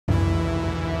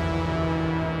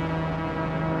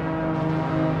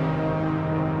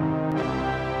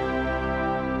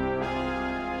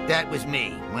That was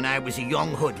me, when I was a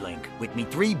young hoodlink, with me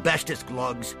three bestest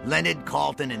glugs, Leonard,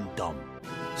 Carlton, and Dumb.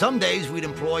 Some days we'd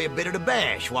employ a bit of the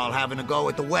bash while having a go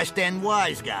at the West End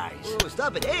wise guys. Oh,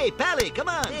 stop it. Hey, Pally, come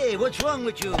on. Hey, what's wrong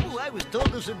with you? Oh, I was told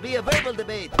this would be a verbal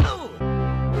debate. Oh!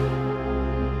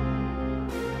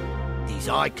 These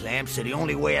eye clamps are the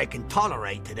only way I can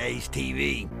tolerate today's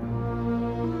TV.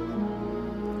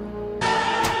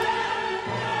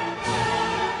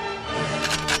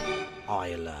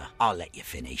 I'll let you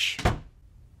finish. I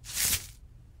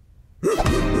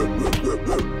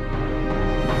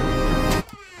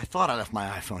thought I left my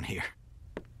iPhone here.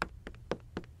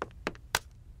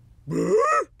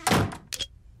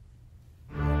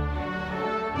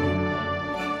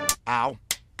 Ow.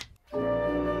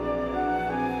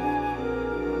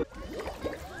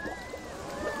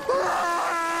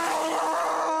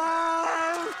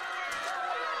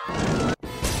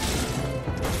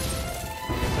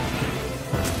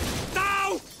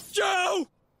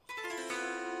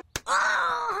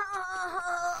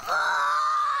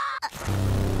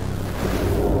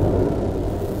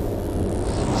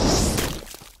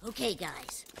 Okay,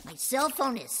 guys, my cell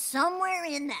phone is somewhere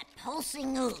in that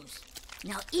pulsing ooze.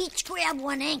 Now each grab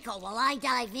one ankle while I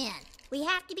dive in. We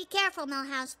have to be careful,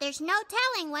 Millhouse. There's no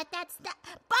telling what that's...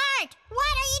 Bart,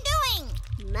 what are you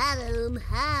doing? Madam,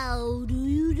 how do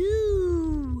you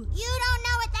do? You don't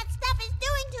know what that stuff is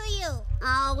doing to you.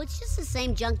 Oh, it's just the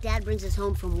same junk Dad brings us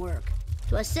home from work.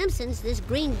 To us Simpsons, this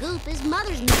green goop is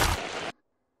Mother's milk.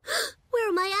 Where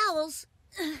are my owls?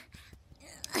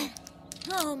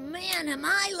 Oh, man, am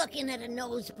I looking at a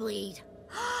nosebleed.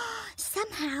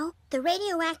 Somehow, the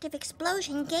radioactive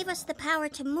explosion gave us the power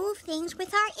to move things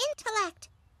with our intellect.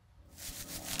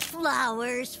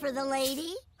 Flowers for the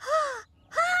lady?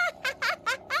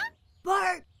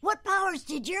 Bart, what powers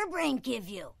did your brain give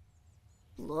you?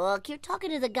 Look, you're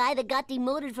talking to the guy that got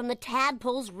demoted from the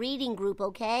Tadpoles reading group,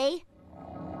 okay?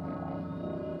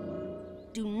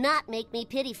 Do not make me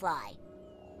pity fly.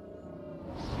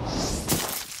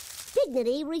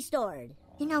 Dignity restored.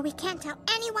 You know, we can't tell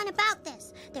anyone about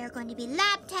this. There are going to be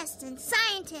lab tests and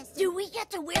scientists. Do we get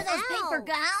to wear those paper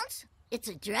gowns? It's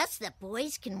a dress that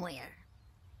boys can wear.